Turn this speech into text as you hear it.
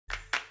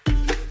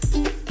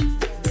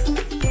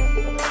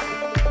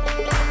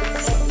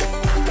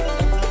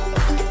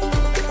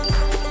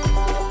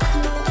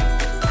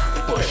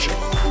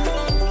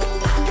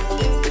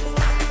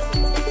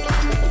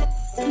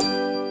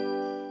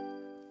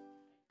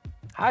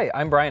Hi,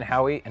 I'm Brian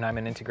Howie, and I'm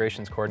an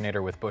integrations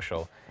coordinator with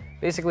Bushel.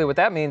 Basically what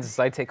that means is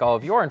I take all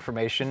of your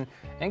information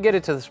and get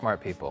it to the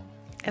smart people.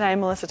 And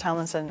I'm Melissa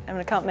Tomlinson. I'm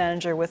an account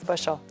manager with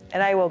Bushel,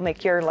 and I will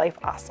make your life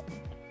awesome.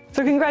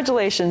 So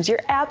congratulations, your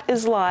app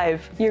is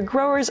live. Your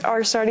growers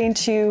are starting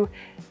to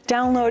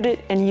download it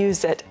and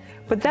use it.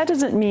 But that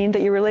doesn't mean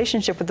that your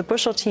relationship with the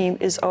Bushel team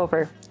is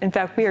over. In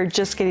fact, we are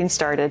just getting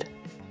started.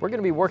 We're going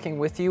to be working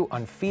with you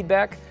on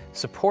feedback,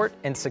 support,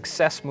 and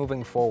success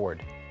moving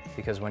forward.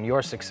 Because when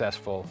you're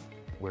successful,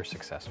 we're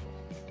successful.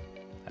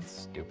 That's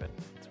stupid.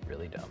 It's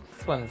really dumb.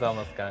 This one's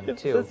almost gone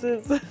too. This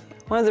is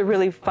one of the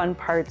really fun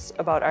parts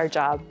about our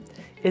job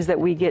is that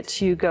we get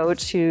to go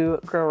to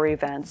grower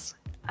events.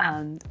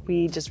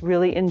 We just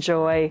really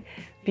enjoy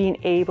being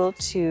able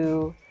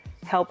to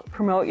help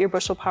promote your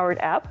Bushel-powered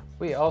app.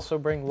 We also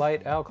bring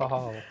light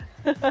alcohol.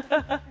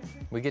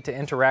 We get to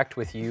interact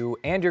with you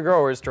and your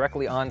growers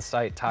directly on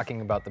site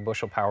talking about the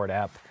Bushel-powered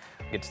app.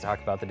 We get to talk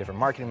about the different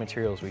marketing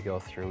materials we go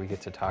through. We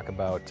get to talk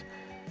about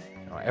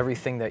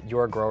everything that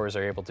your growers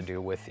are able to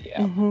do with the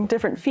app.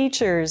 Different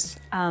features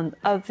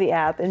of the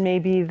app, and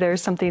maybe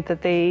there's something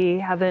that they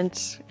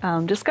haven't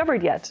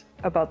discovered yet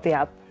about the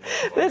app.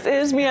 This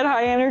is me at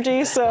high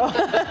energy, so.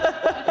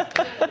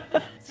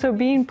 So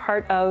being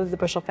part of the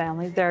Bushel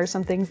family, there are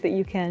some things that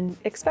you can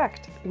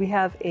expect. We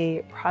have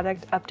a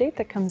product update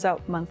that comes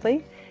out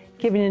monthly,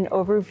 giving an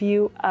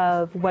overview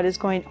of what is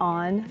going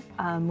on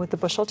with the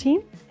Bushel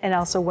team, and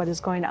also what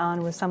is going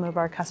on with some of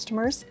our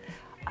customers,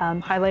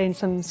 highlighting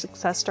some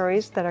success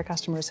stories that our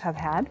customers have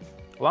had.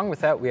 Along with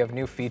that, we have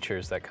new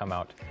features that come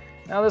out.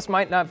 Now, this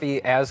might not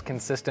be as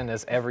consistent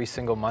as every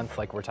single month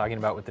like we're talking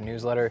about with the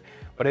newsletter,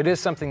 but it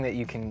is something that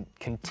you can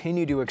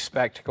continue to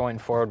expect going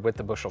forward with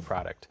the Bushel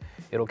product.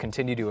 It'll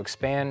continue to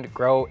expand,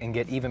 grow, and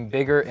get even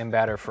bigger and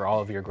better for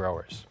all of your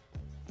growers.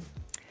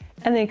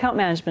 And the account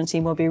management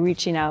team will be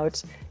reaching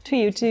out to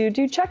you to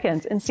do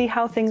check-ins and see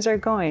how things are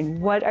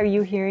going. What are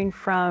you hearing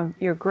from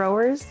your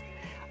growers?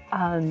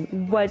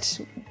 What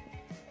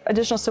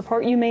additional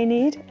support you may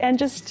need, and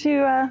just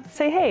to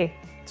say, hey.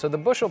 So the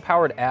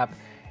Bushel-powered app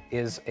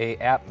is an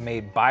app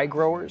made by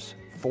growers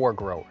for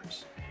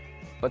growers.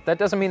 But that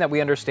doesn't mean that we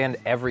understand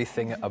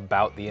everything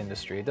about the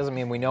industry. It doesn't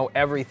mean we know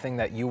everything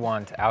that you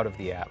want out of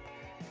the app.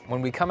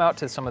 When we come out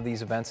to some of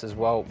these events as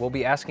well, we'll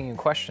be asking you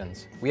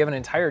questions. We have an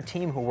entire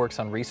team who works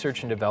on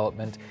research and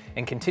development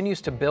and continues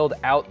to build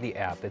out the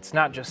app. It's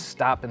not just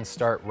stop and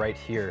start right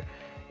here.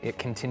 It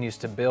continues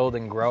to build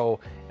and grow,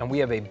 and we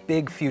have a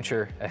big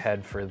future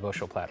ahead for the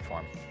Bushel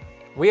platform.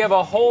 We have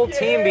a whole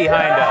team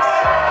behind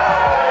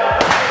us.